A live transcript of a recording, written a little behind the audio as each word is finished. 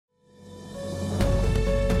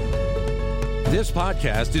This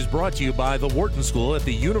podcast is brought to you by the Wharton School at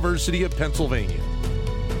the University of Pennsylvania.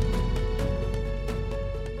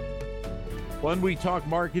 When we talk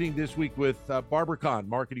marketing this week with Barbara Kahn,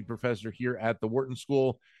 marketing professor here at the Wharton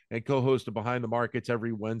School and co-host of Behind the Markets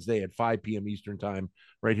every Wednesday at 5 p.m. Eastern Time,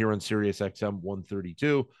 right here on Sirius XM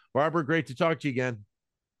 132. Barbara, great to talk to you again.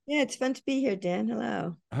 Yeah, it's fun to be here, Dan.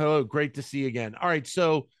 Hello. Hello, great to see you again. All right,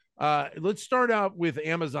 so let's start out with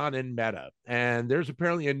Amazon and Meta. And there's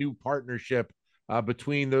apparently a new partnership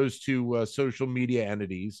between those two social media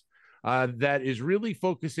entities that is really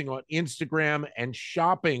focusing on Instagram and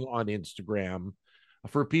shopping on Instagram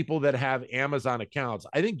for people that have Amazon accounts.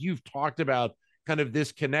 I think you've talked about kind of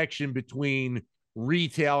this connection between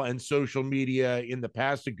retail and social media in the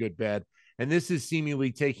past a good bit, and this is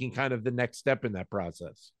seemingly taking kind of the next step in that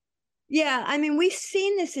process. Yeah, I mean, we've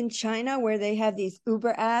seen this in China where they have these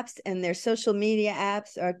Uber apps and their social media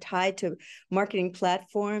apps are tied to marketing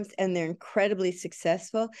platforms and they're incredibly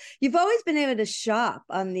successful. You've always been able to shop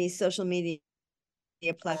on these social media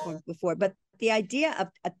platforms before, but the idea of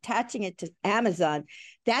attaching it to Amazon,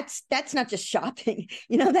 that's not just shopping,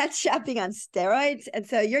 that's shopping on steroids. And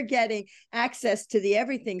so you're getting access to the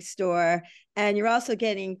everything store, and you're also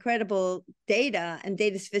getting incredible data and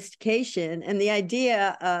data sophistication. And the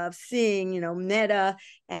idea of seeing, Meta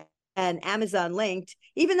and Amazon linked,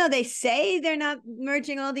 even though they say they're not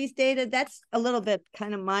merging all these data, that's a little bit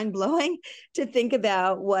kind of mind-blowing to think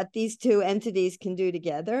about what these two entities can do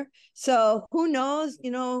together. So who knows,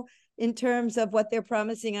 in terms of what they're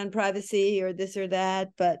promising on privacy or this or that.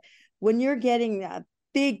 But when you're getting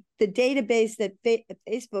the database that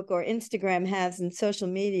Facebook or Instagram has in social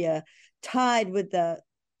media tied with the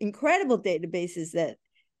incredible databases that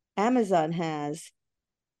Amazon has,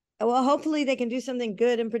 well, hopefully they can do something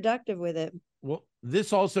good and productive with it. Well,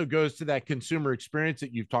 this also goes to that consumer experience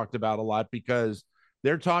that you've talked about a lot, because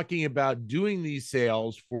they're talking about doing these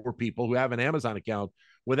sales for people who have an Amazon account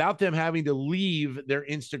without them having to leave their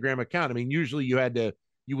Instagram account. I mean, usually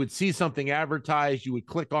you would see something advertised, you would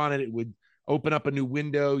click on it, it would open up a new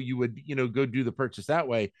window, you would, go do the purchase that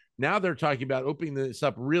way. Now they're talking about opening this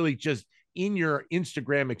up really just in your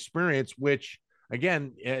Instagram experience, which,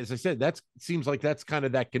 again, as I said, that seems like that's kind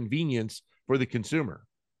of that convenience for the consumer.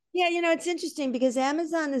 Yeah, it's interesting because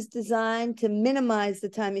Amazon is designed to minimize the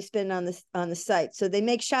time you spend on the site. So they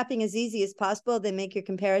make shopping as easy as possible. They make your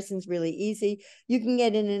comparisons really easy. You can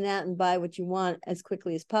get in and out and buy what you want as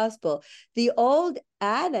quickly as possible. The old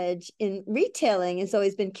adage in retailing has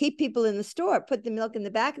always been keep people in the store, put the milk in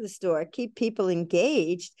the back of the store, keep people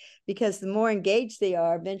engaged, because the more engaged they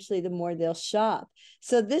are, eventually the more they'll shop.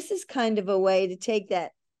 So this is kind of a way to take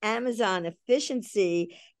that Amazon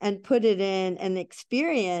efficiency and put it in an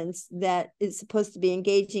experience that is supposed to be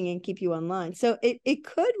engaging and keep you online. So it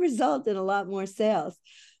could result in a lot more sales.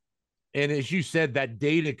 And as you said, that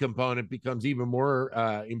data component becomes even more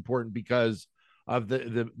important because of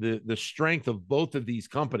the strength of both of these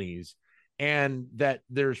companies, and that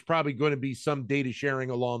there's probably going to be some data sharing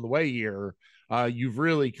along the way here. You've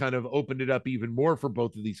really kind of opened it up even more for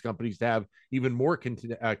both of these companies to have even more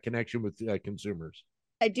connection with consumers.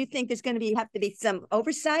 I do think there's going to have to be some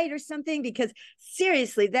oversight or something, because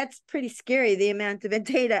seriously, that's pretty scary, the amount of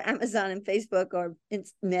data Amazon and Facebook or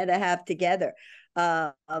Meta have together.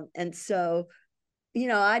 And so,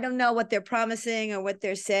 I don't know what they're promising or what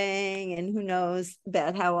they're saying, and who knows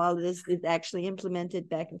about how all of this is actually implemented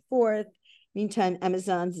back and forth. Meantime,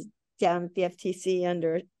 Amazon's down at the FTC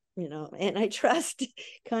under, antitrust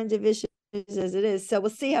kind of issues as it is. So we'll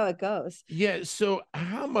see how it goes. Yeah. So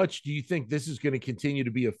how much do you think this is going to continue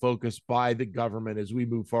to be a focus by the government as we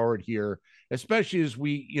move forward here, especially as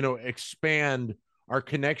we, expand our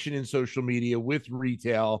connection in social media with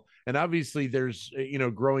retail? And obviously there's,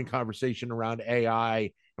 growing conversation around AI,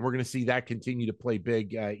 and we're going to see that continue to play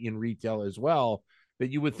big in retail as well. That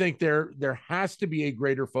you would think there has to be a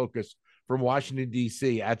greater focus from Washington,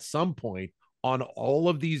 D.C. at some point on all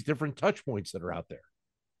of these different touch points that are out there.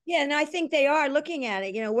 Yeah, and I think they are looking at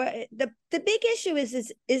it. The big issue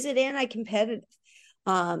is it anti-competitive?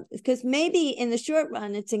 Because maybe in the short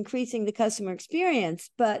run, it's increasing the customer experience.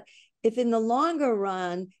 But if in the longer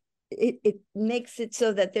run, it makes it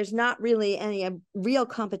so that there's not really any real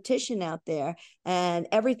competition out there, and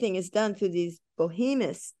everything is done through these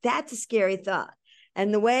behemoths, that's a scary thought.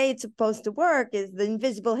 And the way it's supposed to work is the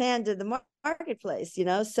invisible hand of the marketplace,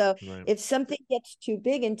 So right. If something gets too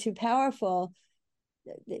big and too powerful,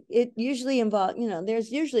 it usually involves,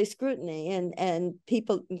 there's usually scrutiny, and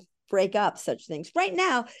people break up such things. Right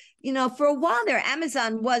now, for a while there,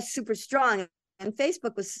 Amazon was super strong. and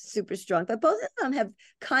Facebook was super strong, but both of them have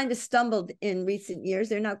kind of stumbled in recent years.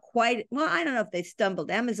 They're not quite, well, I don't know if they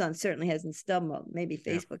stumbled. Amazon certainly hasn't stumbled. Maybe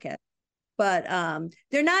Facebook has, but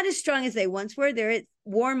they're not as strong as they once were.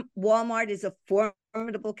 Walmart is a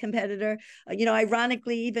formidable competitor.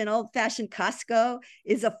 Ironically, even old-fashioned Costco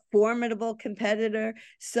is a formidable competitor.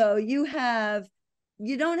 So you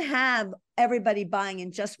don't have everybody buying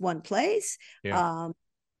in just one place. Yeah.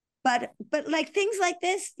 But like things like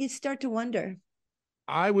this, you start to wonder.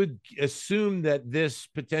 I would assume that this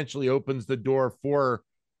potentially opens the door for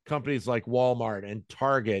companies like Walmart and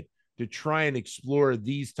Target to try and explore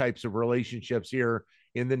these types of relationships here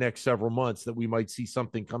in the next several months, that we might see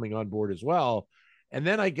something coming on board as well. And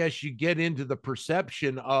then I guess you get into the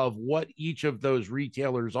perception of what each of those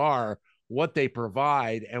retailers are, what they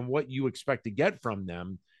provide, and what you expect to get from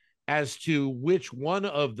them as to which one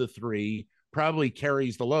of the three probably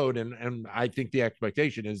carries the load. And I think the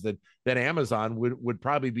expectation is that Amazon would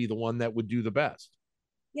probably be the one that would do the best.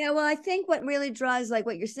 Yeah, well, I think what really drives, like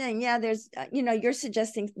what you're saying, yeah, there's, you're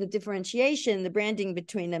suggesting the differentiation, the branding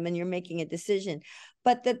between them, and you're making a decision.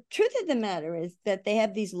 But the truth of the matter is that they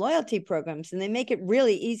have these loyalty programs and they make it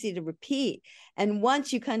really easy to repeat. And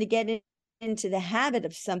once you kind of get into the habit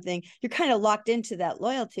of something, you're kind of locked into that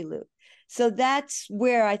loyalty loop. So that's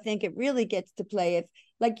where I think it really gets to play. If,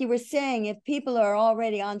 like you were saying, if people are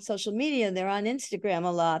already on social media, they're on Instagram a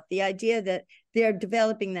lot, the idea that they're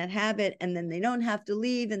developing that habit and then they don't have to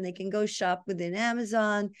leave and they can go shop within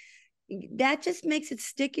Amazon, that just makes it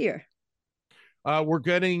stickier. We're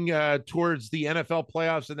getting towards the NFL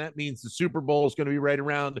playoffs, and that means the Super Bowl is going to be right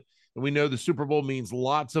around. And we know the Super Bowl means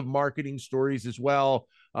lots of marketing stories as well.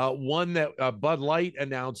 One that Bud Light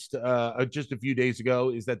announced just a few days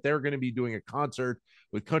ago is that they're going to be doing a concert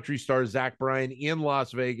with country star Zach Bryan in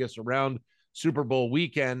Las Vegas around Super Bowl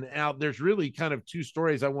weekend. Now, there's really kind of two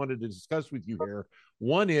stories I wanted to discuss with you here.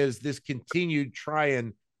 One is this continued try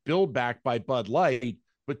and build back by Bud Light,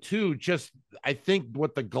 but two, just I think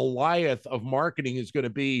what the Goliath of marketing is going to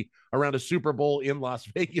be around a Super Bowl in Las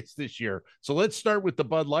Vegas this year. So let's start with the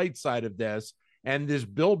Bud Light side of this and this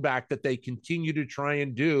build back that they continue to try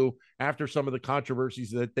and do after some of the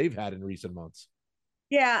controversies that they've had in recent months.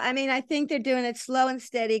 Yeah, I mean, I think they're doing it slow and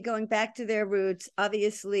steady, going back to their roots.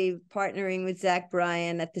 Obviously, partnering with Zach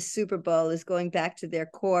Bryan at the Super Bowl is going back to their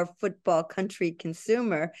core football country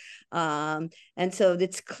consumer, and so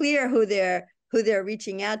it's clear who they're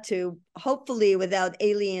reaching out to, hopefully without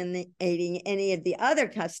alienating any of the other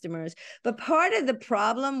customers. But part of the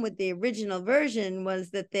problem with the original version was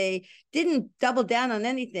that they didn't double down on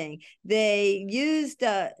anything. They used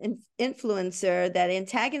an influencer that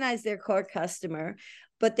antagonized their core customer,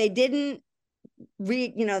 but they didn't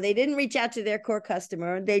they didn't reach out to their core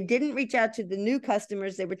customer. They didn't reach out to the new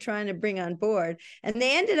customers they were trying to bring on board. And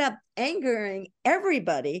they ended up angering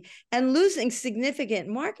everybody and losing significant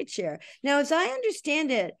market share. Now, as I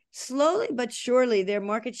understand it, slowly but surely, their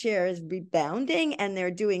market share is rebounding and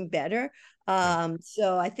they're doing better.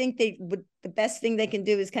 So I think the best thing they can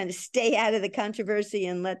do is kind of stay out of the controversy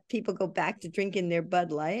and let people go back to drinking their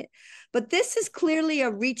Bud Light. But this is clearly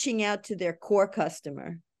a reaching out to their core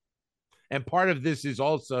customer. And part of this is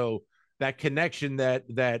also that connection that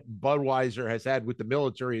Budweiser has had with the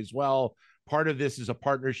military as well. Part of this is a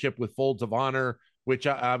partnership with Folds of Honor, which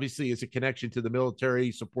obviously is a connection to the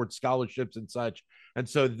military, supports scholarships and such. And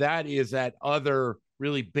so that is that other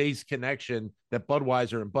really base connection that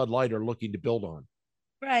Budweiser and Bud Light are looking to build on.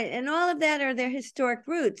 Right. And all of that are their historic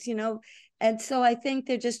roots, And so I think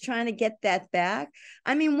they're just trying to get that back.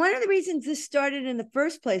 I mean, one of the reasons this started in the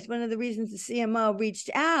first place, one of the reasons the CMO reached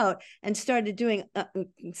out and started doing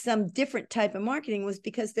some different type of marketing was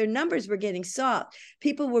because their numbers were getting soft.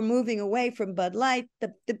 People were moving away from Bud Light.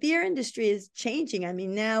 The beer industry is changing. I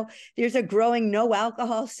mean, now there's a growing no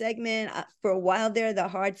alcohol segment. For a while there, the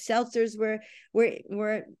hard seltzers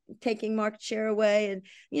were taking market share away. And,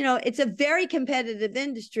 it's a very competitive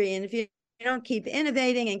industry. And if you don't keep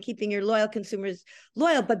innovating and keeping your loyal consumers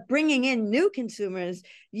loyal, but bringing in new consumers,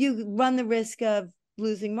 you run the risk of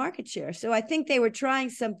losing market share. So I think they were trying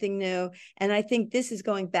something new. And I think this is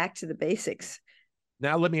going back to the basics.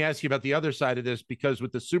 Now, let me ask you about the other side of this, because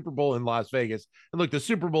with the Super Bowl in Las Vegas, and look, the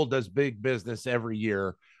Super Bowl does big business every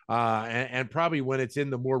year. And probably when it's in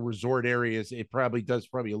the more resort areas, it probably does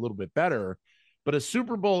a little bit better. But a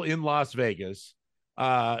Super Bowl in Las Vegas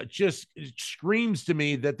just screams to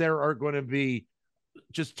me that there are going to be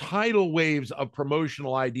just tidal waves of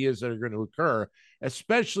promotional ideas that are going to occur,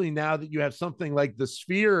 especially now that you have something like the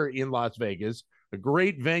Sphere in Las Vegas, a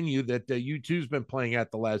great venue that U2's been playing at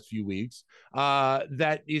the last few weeks,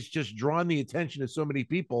 that is just drawing the attention of so many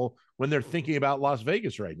people when they're thinking about Las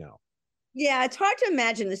Vegas right now. Yeah, it's hard to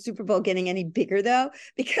imagine the Super Bowl getting any bigger though,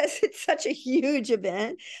 because it's such a huge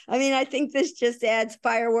event. I mean, I think this just adds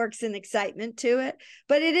fireworks and excitement to it,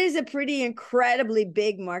 but it is a pretty incredibly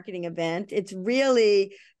big marketing event. It's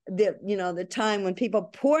really the time when people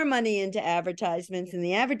pour money into advertisements, and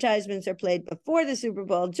the advertisements are played before the Super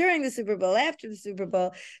Bowl, during the Super Bowl, after the Super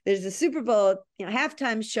Bowl. There's a Super Bowl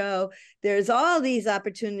halftime show. There's all these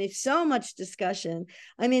opportunities, so much discussion.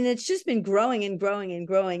 I mean, it's just been growing and growing and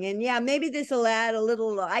growing. And yeah, maybe this will add a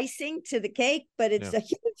little icing to the cake, but it's Yeah.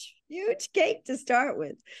 a huge cake to start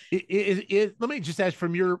with. Let me just ask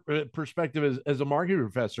from your perspective as a marketing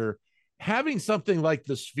professor, having something like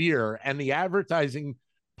the Sphere and the advertising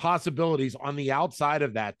possibilities on the outside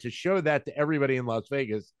of that to show that to everybody in Las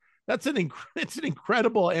Vegas, it's an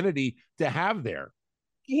incredible entity to have there.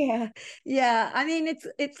 Yeah. Yeah. I mean,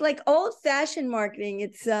 it's like old-fashioned marketing.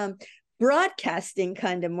 It's broadcasting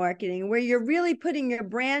kind of marketing where you're really putting your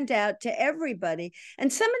brand out to everybody.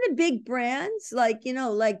 And some of the big brands, like,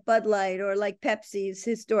 like Bud Light or like Pepsi's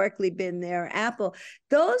historically been there, Apple,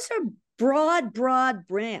 those are broad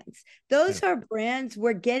brands. Those are brands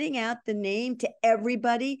where getting out the name to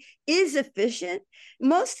everybody is efficient.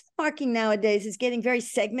 Most marketing nowadays is getting very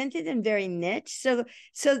segmented and very niche. So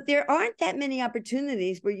there aren't that many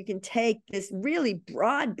opportunities where you can take this really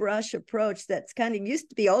broad brush approach that's kind of used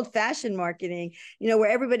to be old-fashioned marketing,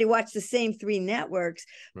 where everybody watched the same three networks.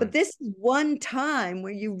 Right. But this is one time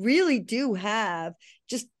where you really do have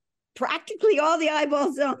just practically all the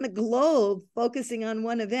eyeballs on the globe focusing on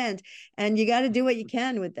one event, and you got to do what you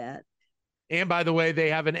can with that. And by the way, they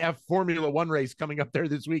have an Formula One race coming up there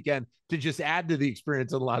this weekend to just add to the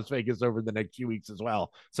experience in Las Vegas over the next few weeks as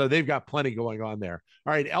well. So they've got plenty going on there.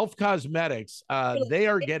 All right, Elf Cosmetics, they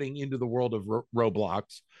are getting into the world of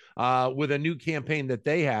Roblox with a new campaign that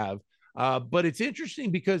they have. But it's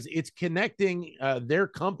interesting because it's connecting their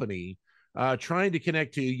company, trying to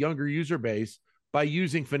connect to a younger user base by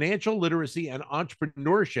using financial literacy and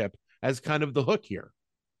entrepreneurship as kind of the hook here.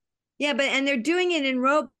 Yeah, and they're doing it in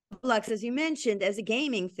Roblox, as you mentioned, as a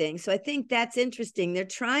gaming thing. So I think that's interesting. They're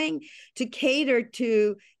trying to cater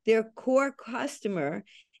to their core customer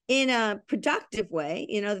in a productive way.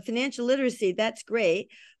 The financial literacy, that's great.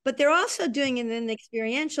 But they're also doing it in an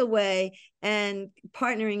experiential way and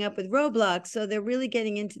partnering up with Roblox. So they're really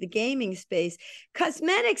getting into the gaming space.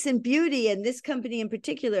 Cosmetics and beauty, and this company in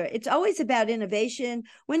particular, it's always about innovation.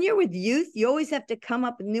 When you're with youth, you always have to come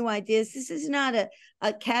up with new ideas. This is not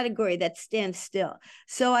a category that stands still.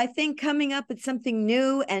 So I think coming up with something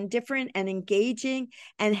new and different and engaging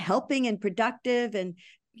and helping and productive and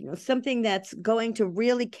something that's going to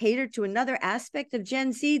really cater to another aspect of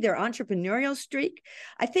Gen Z, their entrepreneurial streak.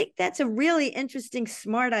 I think that's a really interesting,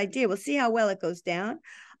 smart idea. We'll see how well it goes down.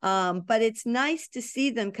 But it's nice to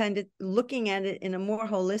see them kind of looking at it in a more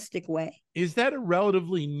holistic way. Is that a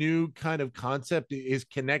relatively new kind of concept? Is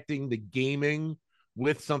connecting the gaming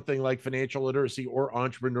with something like financial literacy or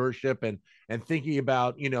entrepreneurship and thinking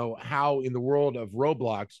about, how in the world of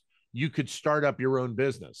Roblox, you could start up your own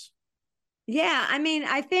business? Yeah, I mean,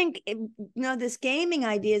 I think this gaming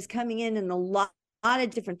idea is coming in a lot of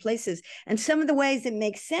different places, and some of the ways it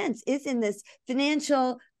makes sense is in this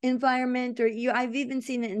financial environment, or I've even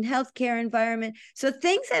seen it in healthcare environment. So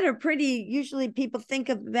things that are pretty usually people think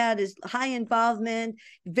about as high involvement,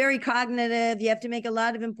 very cognitive. You have to make a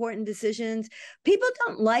lot of important decisions. People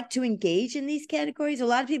don't like to engage in these categories. A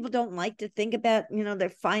lot of people don't like to think about, their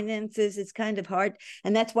finances. It's kind of hard.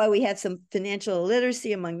 And that's why we have some financial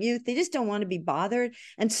literacy among youth. They just don't want to be bothered.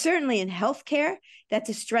 And certainly in healthcare, that's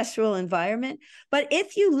a stressful environment. But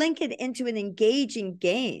if you link it into an engaging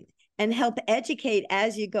game, and help educate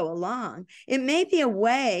as you go along, it may be a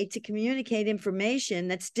way to communicate information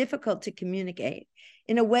that's difficult to communicate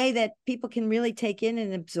in a way that people can really take in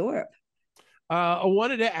and absorb. I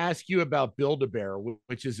wanted to ask you about Build-A-Bear,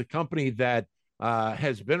 which is a company that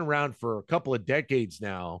has been around for a couple of decades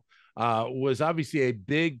now, was obviously a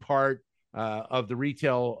big part of the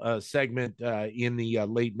retail segment in the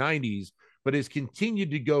late 90s, but has continued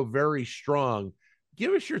to go very strong.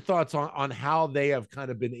 Give us your thoughts on how they have kind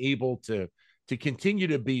of been able to continue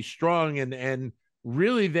to be strong, and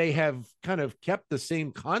really they have kind of kept the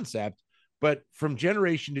same concept, but from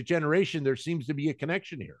generation to generation, there seems to be a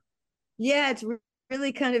connection here. Yeah, it's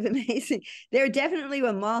really kind of amazing. They're definitely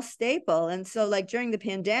a mall staple. And so like during the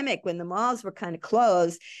pandemic, when the malls were kind of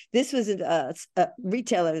closed, this was a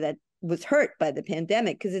retailer that was hurt by the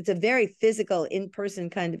pandemic because it's a very physical in-person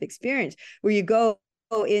kind of experience where you go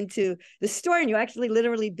into the store and you actually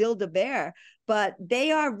literally build a bear. But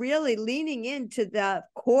they are really leaning into the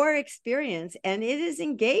core experience, and it is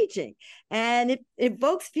engaging, and it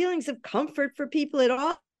evokes feelings of comfort for people. It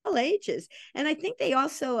ages. And I think they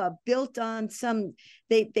also built on some,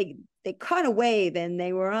 they caught a wave and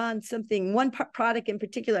they were on something, one product in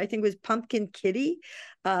particular, I think was Pumpkin Kitty,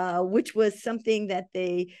 which was something that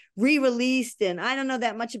they re-released. And I don't know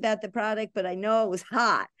that much about the product, but I know it was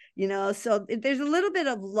hot. So there's a little bit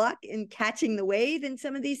of luck in catching the wave in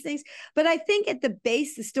some of these things, but I think at the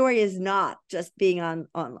base the story is not just being on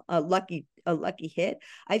a lucky hit.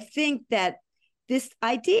 I think that this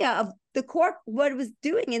idea of the core, what it was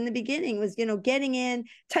doing in the beginning was, getting in,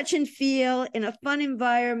 touch and feel in a fun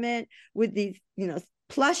environment with these,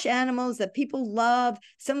 plush animals that people love.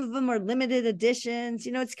 Some of them are limited editions.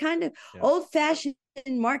 It's kind of old-fashioned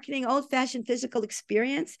marketing, old-fashioned physical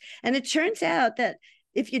experience. And it turns out that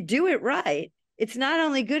if you do it right, it's not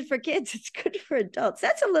only good for kids, it's good for adults.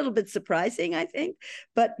 That's a little bit surprising, I think,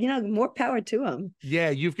 but more power to them. Yeah,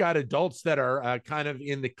 you've got adults that are kind of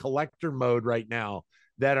in the collector mode right now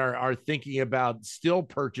that are thinking about still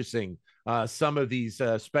purchasing some of these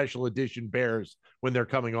special edition bears when they're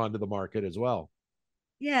coming onto the market as well.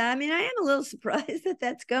 Yeah, I mean, I am a little surprised that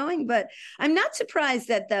that's going, but I'm not surprised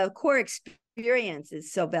that the core experience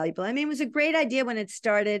is so valuable. I mean, it was a great idea when it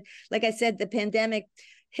started. Like I said, the pandemic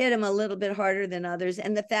hit them a little bit harder than others.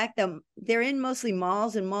 And the fact that they're in mostly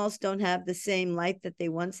malls, and malls don't have the same life that they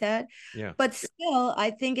once had. Yeah. But still,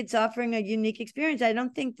 I think it's offering a unique experience. I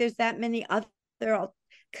don't think there's that many other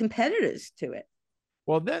competitors to it.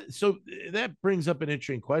 Well, that brings up an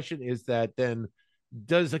interesting question, is that then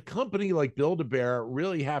does a company like Build-A-Bear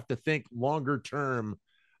really have to think longer term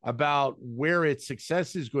about where its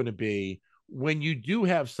success is going to be when you do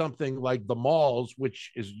have something like the malls,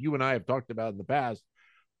 which, as you and I have talked about in the past,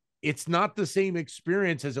 it's not the same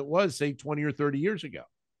experience as it was, say, 20 or 30 years ago.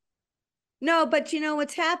 No, but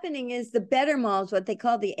what's happening is the better malls, what they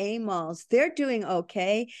call the A malls, they're doing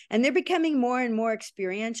okay, and they're becoming more and more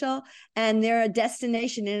experiential, and they're a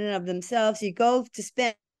destination in and of themselves. You go to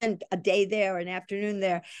spend a day there, an afternoon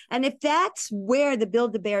there, and if that's where the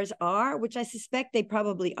Build-A-Bears are, which I suspect they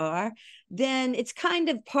probably are, then it's kind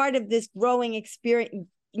of part of this growing experience.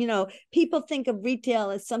 People think of retail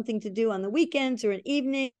as something to do on the weekends or in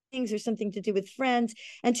evenings or something to do with friends.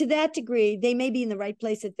 And to that degree, they may be in the right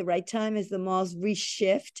place at the right time as the malls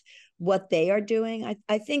reshift what they are doing.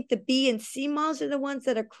 I think the B and C malls are the ones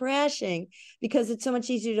that are crashing because it's so much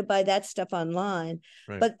easier to buy that stuff online.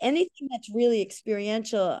 Right. But anything that's really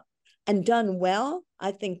experiential and done well,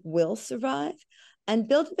 I think will survive. And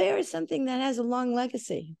Build-A-Bear is something that has a long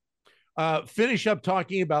legacy. Finish up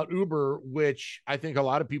talking about Uber, which I think a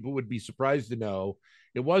lot of people would be surprised to know.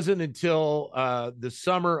 It wasn't until the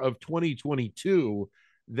summer of 2022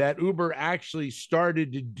 that Uber actually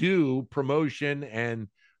started to do promotion and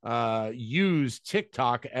use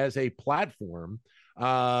TikTok as a platform.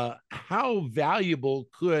 How valuable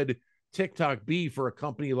could TikTok be for a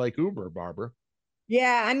company like Uber, Barbara?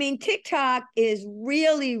 Yeah, I mean, TikTok is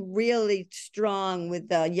really, really strong with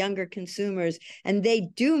the younger consumers, and they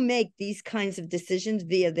do make these kinds of decisions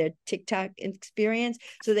via their TikTok experience.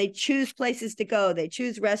 So they choose places to go, they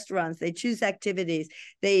choose restaurants, they choose activities,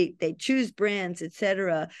 they choose brands,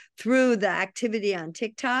 etc., through the activity on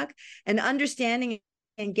TikTok, and understanding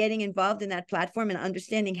and getting involved in that platform and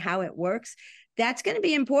understanding how it works. That's going to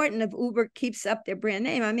be important if Uber keeps up their brand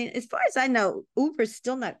name. I mean, as far as I know, Uber's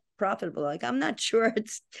still not profitable. Like, I'm not sure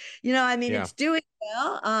it's, it's doing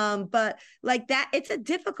well. But like that, it's a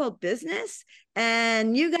difficult business,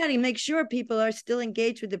 and you got to make sure people are still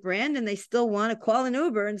engaged with the brand and they still want to call an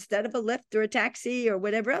Uber instead of a Lyft or a taxi or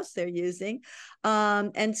whatever else they're using.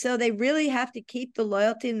 And so they really have to keep the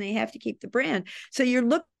loyalty and they have to keep the brand. So you're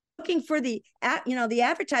looking for the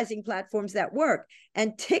advertising platforms that work,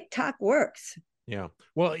 and TikTok works. Yeah.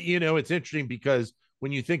 Well, it's interesting because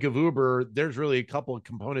when you think of Uber, there's really a couple of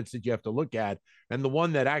components that you have to look at. And the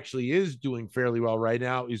one that actually is doing fairly well right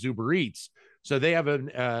now is Uber Eats. So they have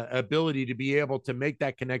an ability to be able to make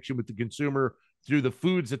that connection with the consumer through the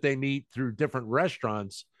foods that they meet through different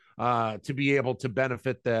restaurants to be able to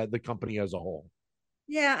benefit the company as a whole.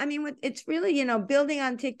 Yeah, I mean, it's really, building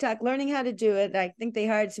on TikTok, learning how to do it. I think they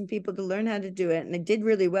hired some people to learn how to do it, and they did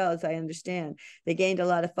really well, as I understand. They gained a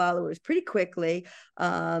lot of followers pretty quickly.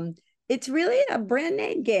 It's really a brand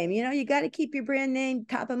name game. You got to keep your brand name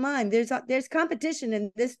top of mind. There's competition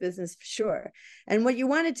in this business for sure. And what you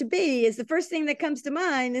want it to be is the first thing that comes to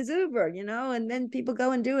mind is Uber, and then people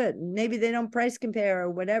go and do it. Maybe they don't price compare or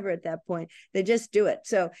whatever at that point. They just do it.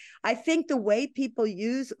 So I think the way people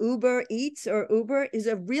use Uber Eats or Uber is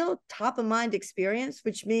a real top of mind experience,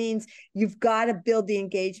 which means you've got to build the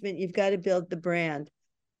engagement. You've got to build the brand.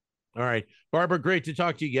 All right. Barbara, great to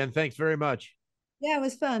talk to you again. Thanks very much. Yeah, it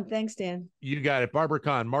was fun. Thanks, Dan. You got it. Barbara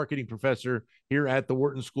Kahn, marketing professor here at the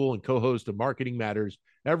Wharton School and co-host of Marketing Matters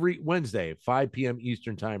every Wednesday, 5 p.m.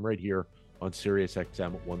 Eastern time, right here on Sirius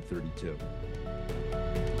XM at 132.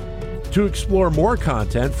 To explore more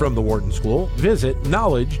content from the Wharton School, visit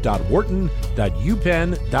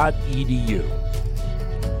knowledge.wharton.upenn.edu.